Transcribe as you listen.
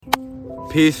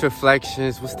Peace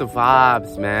Reflections, what's the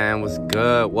vibes, man? What's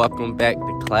good? Welcome back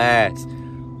to class.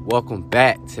 Welcome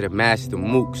back to the Master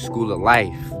Mook School of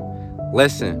Life.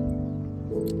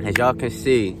 Listen, as y'all can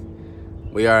see,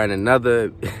 we are in another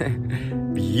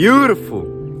beautiful,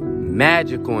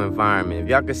 magical environment. If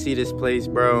y'all can see this place,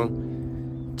 bro,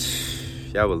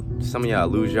 some of y'all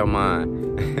lose your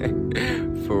mind.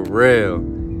 For real.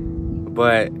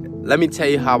 But let me tell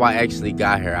you how I actually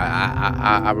got here.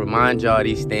 I remind y'all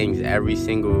these things every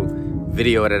single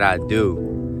video that I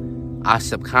do. I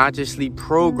subconsciously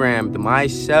programmed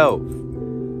myself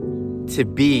to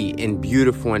be in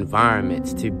beautiful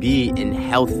environments, to be in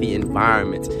healthy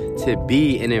environments, to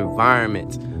be in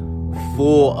environments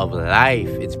full of life.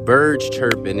 It's birds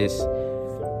chirping, it's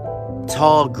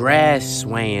tall grass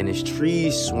swaying, it's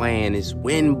trees swaying, it's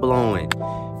wind blowing.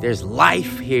 There's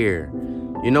life here.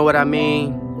 You know what I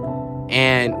mean?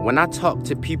 And when I talk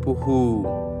to people who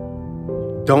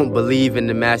don't believe in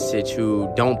the message,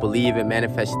 who don't believe in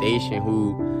manifestation,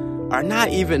 who are not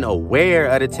even aware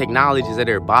of the technologies of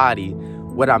their body,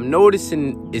 what I'm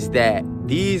noticing is that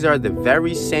these are the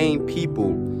very same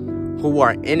people who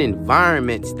are in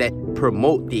environments that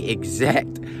promote the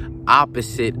exact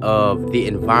opposite of the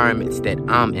environments that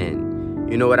I'm in.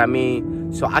 You know what I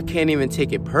mean? So I can't even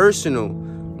take it personal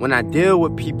when I deal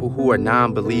with people who are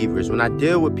non-believers, when I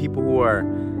deal with people who are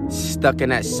stuck in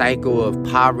that cycle of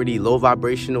poverty, low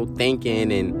vibrational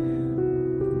thinking,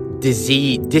 and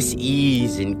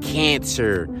disease and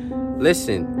cancer.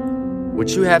 Listen,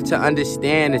 what you have to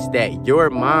understand is that your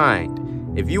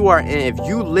mind, if you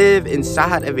live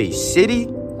inside of a city,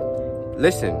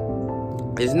 listen,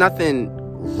 there's nothing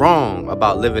wrong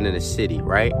about living in a city,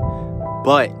 right?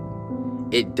 But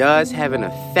it does have an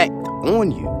effect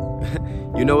on you.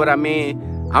 You know what I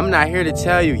mean? I'm not here to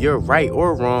tell you you're right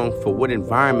or wrong for what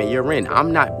environment you're in.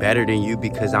 I'm not better than you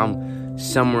because I'm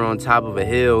somewhere on top of a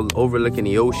hill overlooking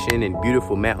the ocean and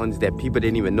beautiful mountains that people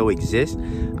didn't even know exist.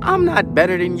 I'm not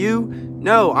better than you.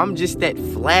 No, I'm just that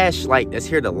flashlight that's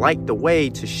here to light the way,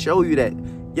 to show you that,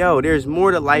 yo, there's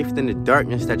more to life than the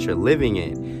darkness that you're living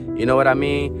in. You know what I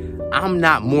mean? I'm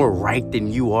not more right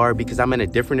than you are because I'm in a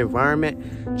different environment.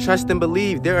 Trust and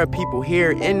believe there are people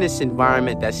here in this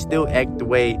environment that still act the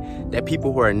way that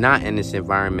people who are not in this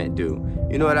environment do.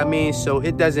 You know what I mean? So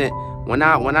it doesn't, when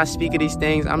I speak of these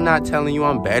things, I'm not telling you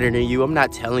I'm better than you. I'm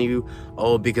not telling you,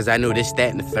 oh, because I know this,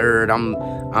 that, and the third, I'm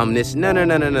this. No.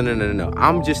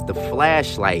 I'm just the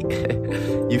flashlight.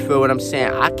 You feel what I'm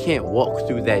saying? I can't walk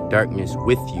through that darkness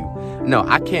with you. No,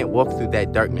 I can't walk through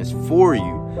that darkness for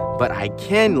you. But I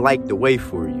can light the way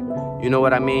for you. You know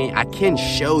what I mean? I can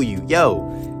show you, yo,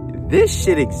 this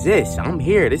shit exists. I'm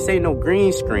here. This ain't no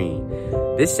green screen.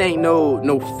 This ain't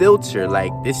no filter.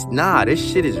 Like, this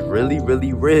shit is really,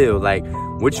 really real. Like,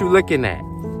 what you looking at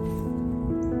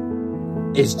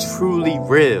is truly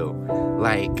real.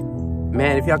 Like,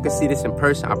 man, if y'all could see this in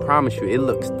person, I promise you, it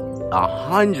looks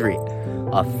 100,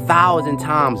 1,000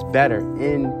 times better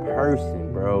in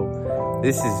person, bro.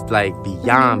 This is like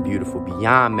beyond beautiful,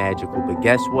 beyond magical. But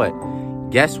guess what?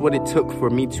 Guess what it took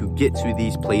for me to get to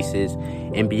these places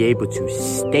and be able to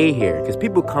stay here? Because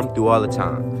people come through all the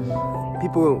time.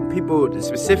 People, the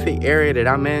specific area that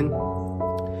I'm in,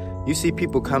 you see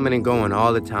people coming and going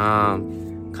all the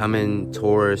time. Coming,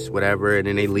 tourists, whatever, and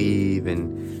then they leave.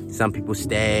 And some people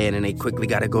stay and then they quickly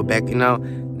got to go back, you know?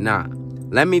 Nah.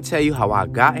 Let me tell you how I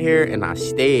got here and I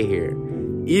stayed here.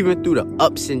 Even through the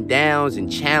ups and downs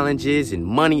and challenges and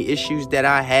money issues that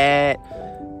I had,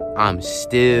 I'm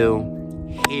still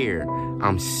here.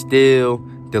 I'm still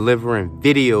delivering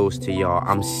videos to y'all.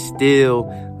 I'm still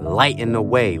lighting the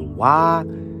way. Why?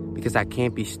 Because I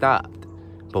can't be stopped.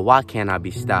 But why can't I be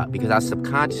stopped? Because I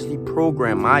subconsciously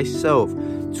programmed myself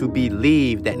to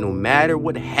believe that no matter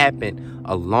what happened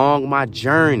along my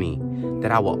journey,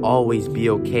 that I will always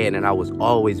be okay and that I was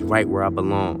always right where I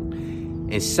belong.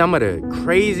 And some of the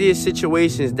craziest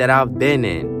situations that I've been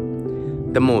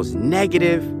in, the most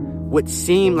negative, what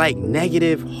seemed like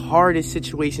negative, hardest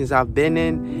situations I've been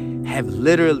in, have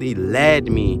literally led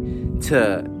me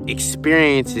to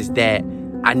experiences that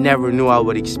I never knew I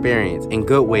would experience in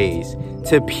good ways,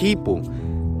 to people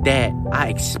that I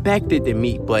expected to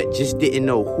meet but just didn't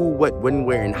know who, what, when,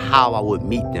 where, and how I would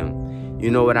meet them.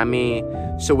 You know what I mean?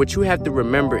 So what you have to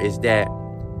remember is that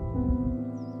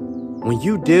when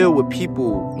you deal with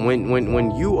people,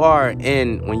 when you are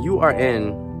in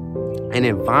an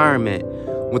environment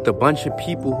with a bunch of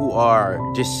people who are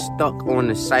just stuck on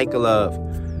the cycle of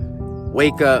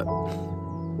wake up,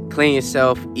 clean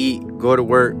yourself, eat, go to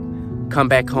work, come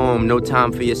back home, no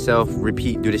time for yourself,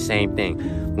 repeat, do the same thing.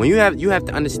 When you have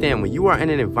to understand, when you are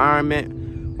in an environment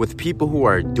with people who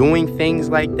are doing things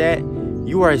like that,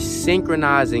 You are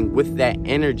synchronizing with that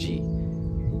energy,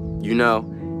 you know?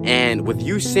 And with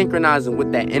you synchronizing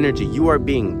with that energy, you are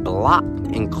being blocked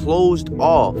and closed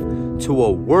off to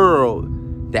a world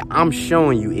that I'm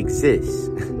showing you exists.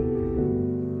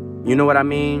 You know what I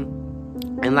mean?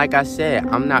 And like I said,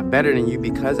 I'm not better than you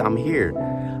because I'm here.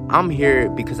 I'm here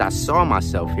because I saw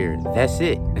myself here. That's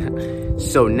it.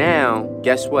 So now,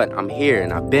 guess what? I'm here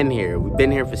and I've been here. We've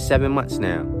been here for 7 months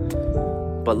now.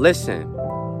 But listen,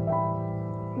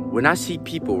 when I see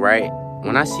people, right?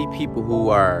 When I see people who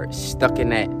are stuck in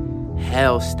that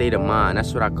hell state of mind,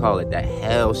 that's what I call it, that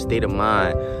hell state of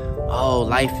mind. Oh,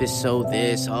 life is so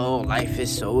this. Oh, life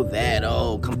is so that.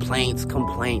 Oh, complaints,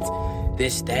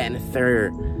 this, that, and the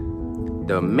third.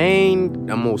 The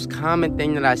most common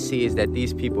thing that I see is that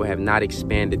these people have not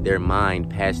expanded their mind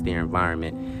past their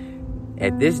environment.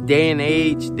 At this day and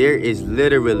age, there is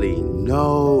literally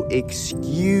no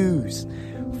excuse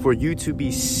for you to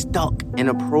be stuck in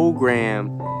a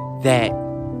program that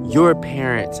your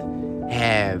parents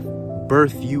have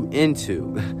birthed you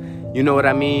into. You know what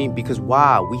I mean? Because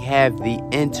wow, we have the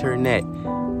internet.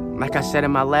 Like I said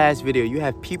in my last video, you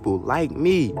have people like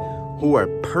me who are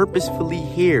purposefully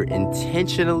here,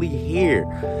 intentionally here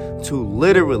to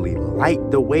literally light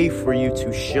the way for you,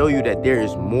 to show you that there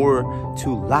is more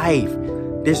to life.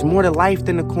 There's more to life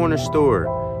than the corner store.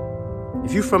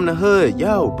 If you from the hood,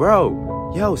 yo,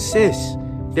 bro, yo, sis,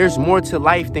 there's more to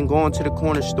life than going to the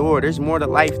corner store. There's more to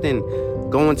life than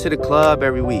going to the club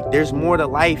every week. There's more to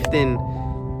life than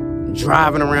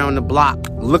driving around the block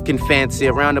looking fancy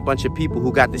around a bunch of people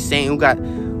who got the same,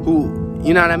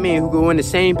 you know what I mean, who go in the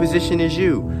same position as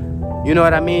you. You know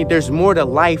what I mean? There's more to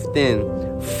life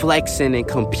than flexing and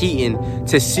competing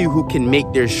to see who can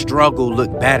make their struggle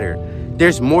look better.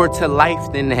 There's more to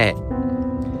life than that.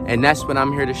 And that's what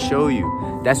I'm here to show you.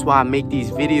 That's why I make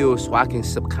these videos, so I can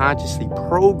subconsciously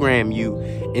program you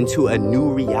into a new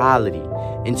reality,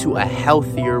 into a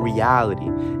healthier reality,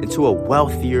 into a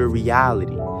wealthier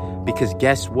reality. Because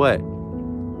guess what?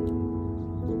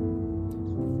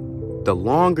 The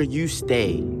longer you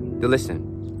stay,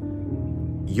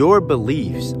 listen, your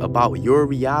beliefs about your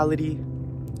reality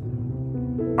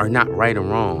are not right or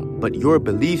wrong, but your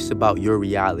beliefs about your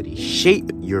reality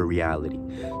shape your reality.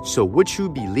 So what you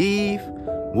believe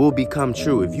will become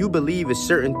true. If you believe a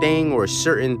certain thing or a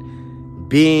certain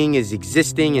being is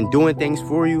existing and doing things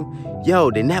for you,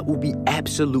 then that will be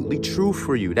absolutely true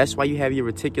for you. That's why you have your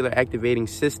reticular activating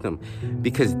system,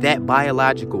 because that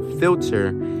biological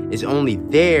filter is only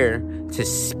there to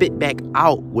spit back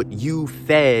out what you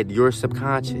fed your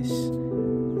subconscious.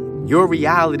 Your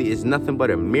reality is nothing but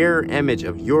a mirror image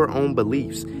of your own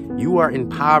beliefs. You are in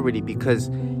poverty because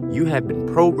you have been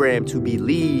programmed to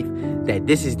believe that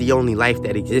this is the only life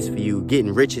that exists for you.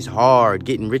 Getting rich is hard.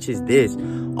 Getting rich is this.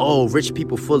 Oh, rich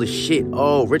people full of shit.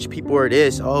 Oh, rich people are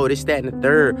this. Oh, this, that, and the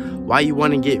third. Why you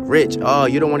want to get rich? Oh,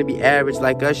 you don't want to be average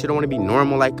like us. You don't want to be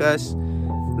normal like us.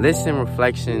 Listen,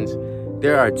 Reflections.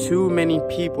 There are too many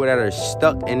people that are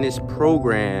stuck in this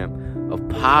program of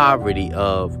poverty,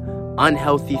 of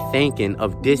unhealthy thinking,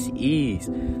 of dis-ease.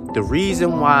 The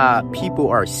reason why people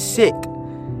are sick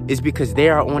is because they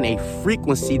are on a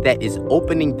frequency that is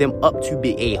opening them up to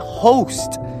be a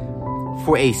host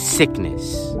for a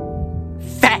sickness.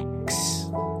 Facts.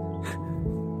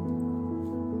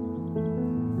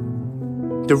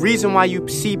 The reason why you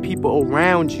see people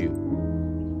around you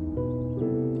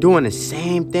doing the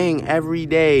same thing every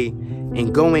day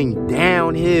and going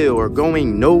downhill or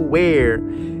going nowhere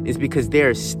is because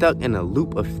they're stuck in a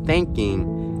loop of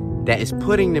thinking that is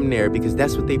putting them there, because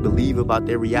that's what they believe about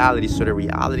their reality. So their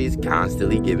reality is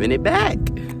constantly giving it back.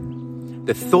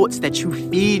 The thoughts that you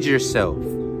feed yourself,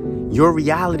 your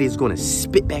reality is going to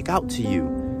spit back out to you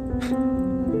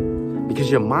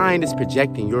because your mind is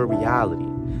projecting your reality.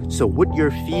 So what you're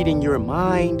feeding your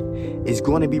mind is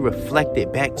going to be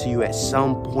reflected back to you at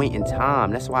some point in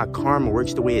time. That's why karma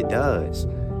works the way it does.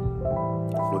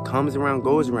 What comes around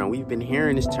goes around. We've been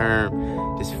hearing this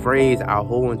term, this phrase our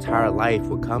whole entire life.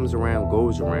 What comes around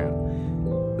goes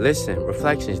around. Listen,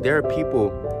 Reflections, there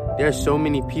are so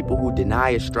many people who deny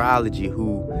astrology,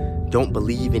 who don't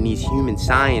believe in these human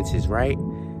sciences, right?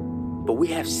 But we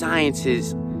have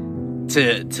sciences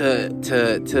in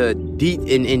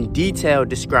detail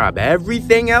describe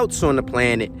everything else on the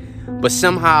planet, but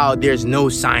somehow there's no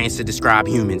science to describe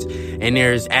humans, and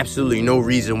there's absolutely no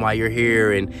reason why you're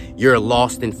here and you're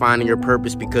lost in finding your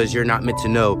purpose because you're not meant to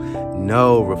know.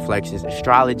 No, Reflections,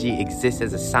 astrology exists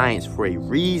as a science for a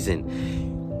reason.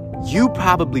 You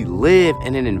probably live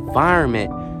in an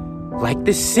environment like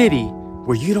this city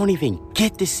where you don't even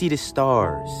get to see the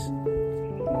stars.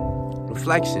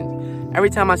 Reflections, Every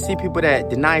time I see people that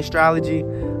deny astrology,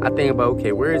 I think about,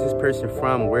 okay, where is this person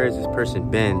from? Where has this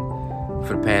person been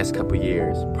for the past couple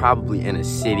years? Probably in a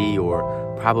city or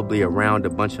probably around a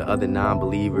bunch of other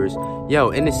non-believers. Yo,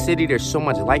 in the city, there's so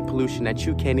much light pollution that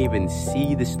you can't even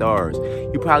see the stars.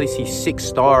 You probably see 6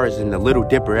 stars in the Little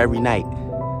Dipper every night.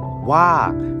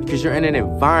 Why? Because you're in an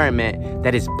environment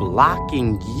that is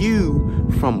blocking you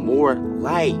from more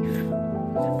life.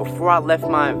 Before I left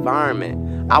my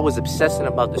environment, I was obsessing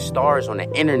about the stars on the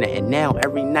internet, and now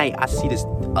every night I see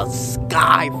a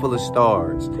sky full of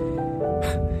stars.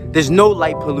 There's no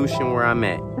light pollution where I'm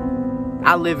at.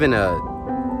 I live in the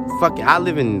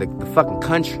fucking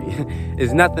country.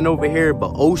 There's nothing over here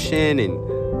but ocean and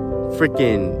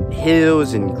freaking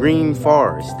hills and green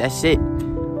forests. That's it.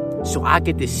 So I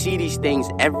get to see these things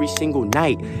every single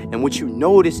night. And what you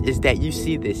notice is that you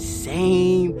see the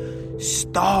same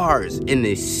stars in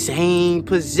the same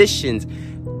positions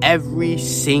every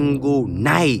single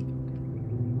night.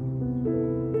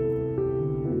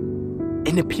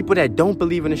 And the people that don't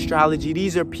believe in astrology,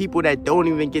 these are people that don't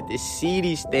even get to see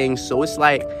these things. So it's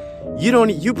like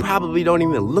you probably don't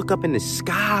even look up in the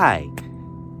sky.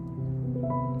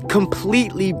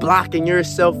 Completely blocking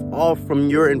yourself off from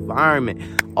your environment.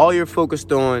 All you're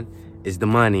focused on is the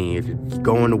money. If you're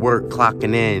going to work,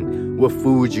 clocking in, what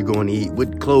food you're going to eat,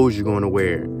 what clothes you're going to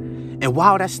wear. And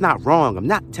while that's not wrong, I'm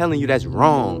not telling you that's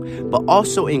wrong, but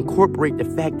also incorporate the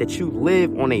fact that you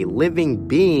live on a living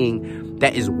being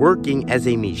that is working as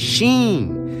a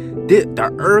machine.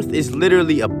 The earth is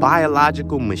literally a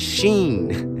biological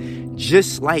machine,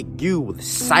 just like you, with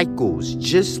cycles,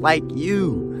 just like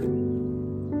you.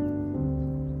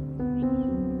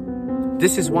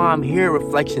 This is why I'm here,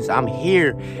 Reflections. I'm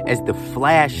here as the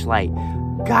flashlight,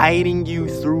 guiding you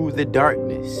through the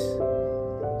darkness,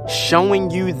 showing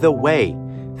you the way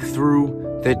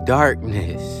through the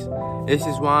darkness. This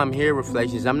is why I'm here,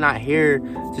 Reflections. I'm not here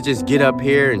to just get up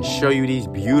here and show you these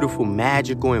beautiful,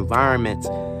 magical environments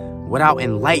without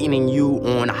enlightening you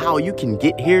on how you can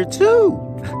get here too.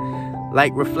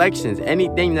 Like, Reflections,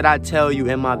 anything that I tell you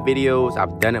in my videos,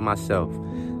 I've done it myself.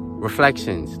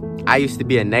 Reflections, I used to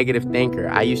be a negative thinker.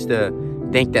 I used to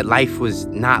think that life was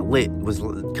not lit, was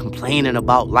complaining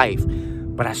about life.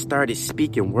 But I started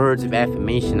speaking words of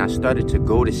affirmation. I started to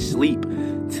go to sleep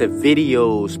to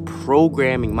videos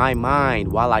programming my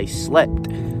mind while I slept.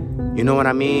 You know what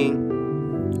I mean?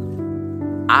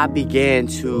 I began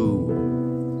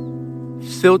to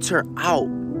filter out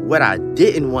what I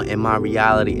didn't want in my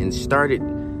reality and started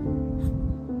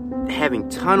having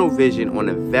tunnel vision on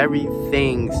the very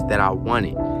things that I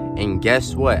wanted. And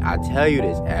guess what? I tell you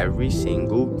this every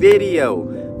single video.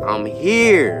 I'm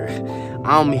here.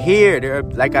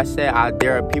 Like I said,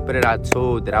 there are people that I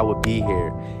told that I would be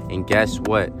here. And guess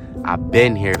what? I've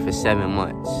been here for 7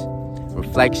 months.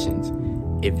 Reflections.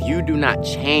 If you do not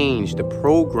change the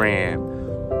program,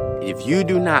 if you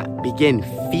do not begin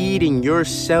feeding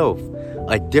yourself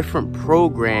a different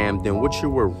program than what you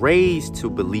were raised to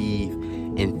believe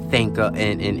and think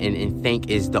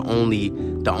is the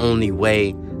only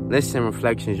way. Listen,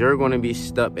 Reflections, you're going to be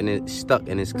stuck in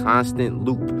this constant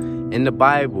loop. In the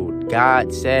Bible,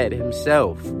 God said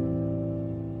himself,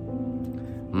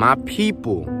 my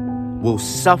people will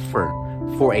suffer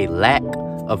for a lack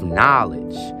of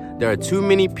knowledge. There are too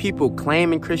many people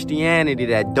claiming Christianity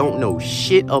that don't know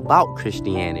shit about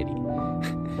Christianity.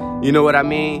 You know what I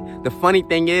mean? The funny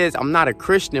thing is, I'm not a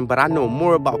Christian, but I know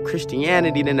more about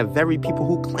Christianity than the very people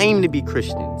who claim to be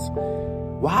Christians.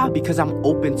 Why? Because I'm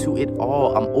open to it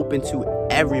all. I'm open to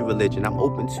every religion. I'm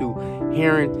open to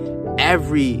hearing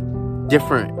every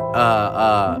different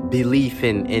belief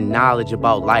and knowledge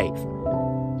about life.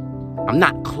 I'm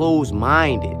not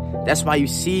closed-minded. That's why you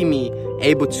see me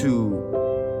able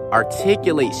to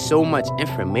articulate so much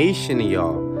information to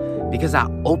y'all, because I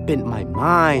opened my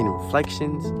mind.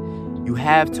 Reflections. You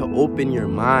have to open your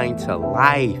mind to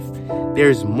life.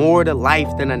 There's more to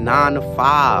life than a 9 to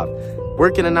 5.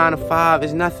 Working a 9 to 5,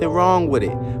 is nothing wrong with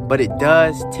it, but it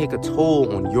does take a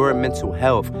toll on your mental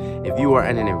health if you are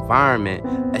in an environment,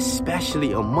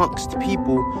 especially amongst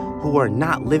people who are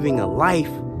not living a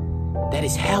life that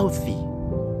is healthy.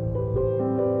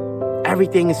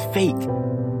 Everything is fake.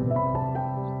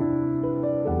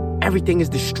 Everything is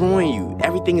destroying you.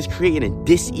 Everything is creating a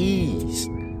dis-ease.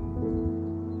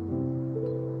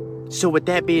 So with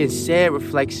that being said,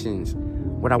 Reflections,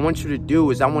 what I want you to do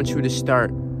is I want you to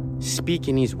start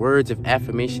speaking these words of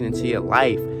affirmation into your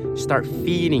life. Start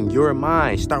feeding your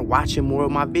mind. Start watching more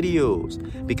of my videos.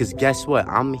 Because guess what?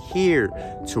 I'm here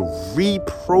to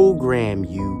reprogram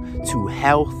you to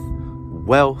health,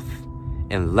 wealth,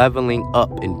 and leveling up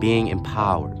and being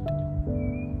empowered.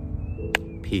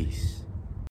 Peace.